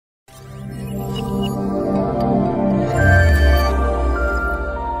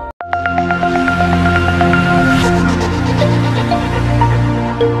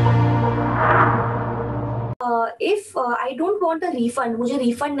Refund, मुझे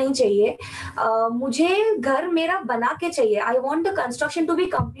refund नहीं चाहिए, मुझे घर मेरा बना के चाहिए, I want the construction to be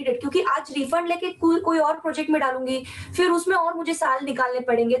completed, क्योंकि आज रिफंड लेके कोई और प्रोजेक्ट में डालूंगी, फिर उसमें और मुझे साल निकालने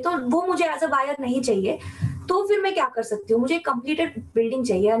पड़ेंगे, तो वो मुझे एज अ बायर नहीं चाहिए। तो फिर मैं क्या कर सकती हूँ? मुझे कंप्लीटेड बिल्डिंग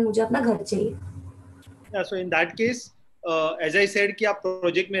चाहिए और मुझे अपना घर चाहिए। Yeah, so in that case, as I said कि आप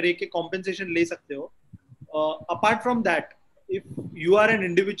प्रोजेक्ट में रह के कॉम्पेंसेशन ले सकते हो. Apart from that, if you are an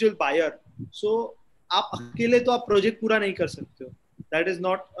individual buyer, so आप अकेले तो आप प्रोजेक्ट पूरा नहीं कर सकते हो. That is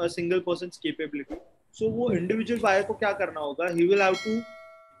not a single person's capability. So वो individual buyer को क्या करना होगा? He will have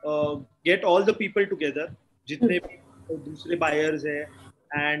to get all the people together, जितने भी दूसरे buyers है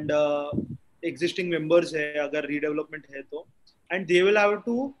and existing members है, अगर redevelopment है तो, and they will have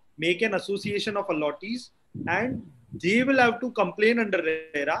to make an association of allottees, and they will have to complain under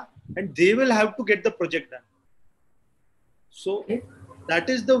RERA, and they will have to get the project done. So that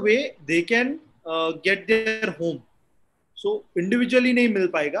is the way they can get their home. So individually नहीं मिल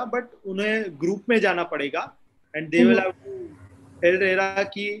पाएगा, but उन्हें group में जाना पड़ेगा, and they will have to tell RERA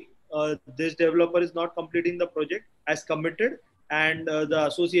कि this developer is not completing the project as committed, and the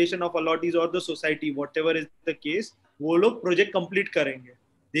association of allottees or the society, whatever is the case, वो लोग project complete करेंगे.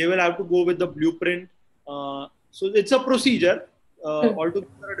 They will have to go with the blueprint. So it's a procedure,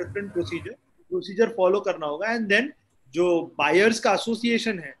 altogether a different procedure follow करना होगा, and then जो buyers का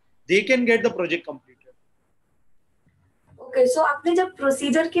association है, they can get the project completed. Okay, सो आपने जब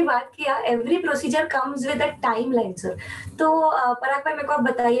प्रोसीजर की बात किया, every procedure comes with a timeline sir, तो पराग भाई मेरे को आप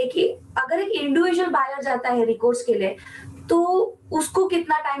बताइए कि अगर एक इंडिविजुअल बायर जाता है रिकोर्स के लिए, तो उसको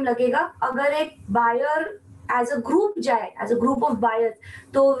कितना टाइम लगेगा? अगर एक बायर एज अ ग्रुप जाए, as a group of buyers,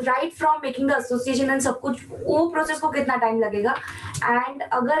 तो right from making the association and सब कुछ, वो प्रोसेस को कितना टाइम लगेगा? एंड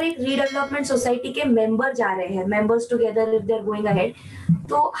अगर एक रीडेवलपमेंट सोसाइटी के मेंबर जा रहे हैं, members together if they are going ahead,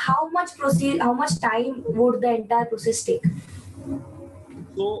 तो how much time would the entire process take?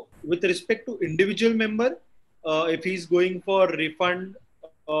 So with respect to individual member, if he is going for refund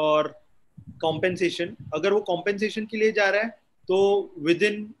or compensation, अगर वो compensation के लिए जा रहा है, तो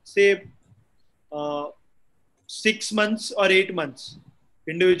within say 6 months or 8 months,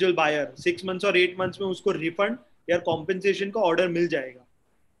 individual buyer 6 months or 8 months में उसको refund या compensation का order मिल जाएगा.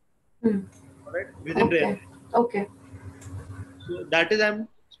 Right? Within RERA. Okay. So that is I'm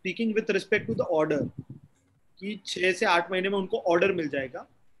speaking with respect to the order, कि 6 से 8 महीने में उनको ऑर्डर मिल जाएगा.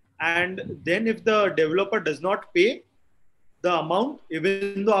 And then if the developer does not पे the amount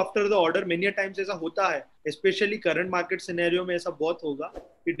even though after the order, many times ऐसा होता है, स्पेशली करंट मार्केट सिनेरियो में ऐसा बहुत होगा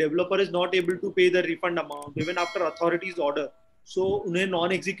कि developer is not able to पे the refund amount even after authorities order. सो उन्हें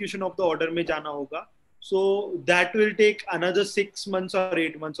non execution of the order में जाना होगा. So that will take another 6 months or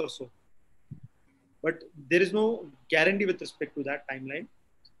 8 months or so, but there is no guarantee with respect to that timeline.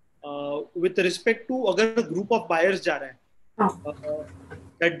 With respect to अगर group of buyers जा रहे हैं,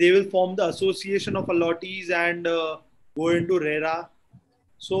 that they will form the association of allottees and go into RERA.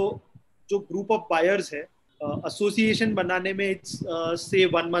 So जो group of buyers है, association बनाने में it's say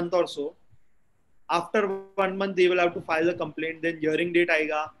 1 month or so. After 1 month they will have to file a complaint, then hearing date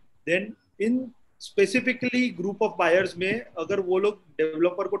आएगा. Then in specifically group of buyers में अगर वो लोग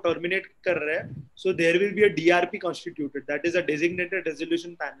developer को terminate कर रहे हैं, so there will be a DRP constituted, that is a designated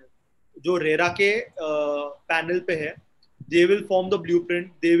resolution panel, जो RERA के panel पे है. They will form the blueprint,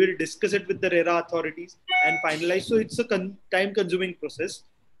 they will discuss it with the RERA authorities and finalize. So it's a time consuming process.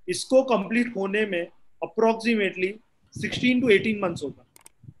 इसको complete होने में approximately 16 to 18 months होगा,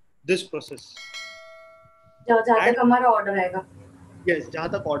 this process. जहाँ तक हमारा ऑर्डर आएगा. Yes, जहाँ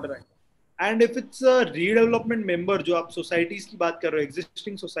तक ऑर्डर आएगा. And if it's a redevelopment member, जो आप societies की बात कर रहे हो,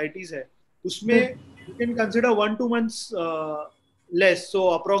 existing societies है, उसमें you can consider 1-2 months less, so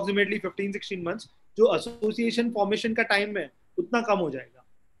approximately 15-16 months. जो association formation का time है, उतना कम हो जाएगा.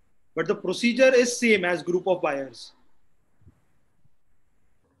 But the procedure is same as group of buyers.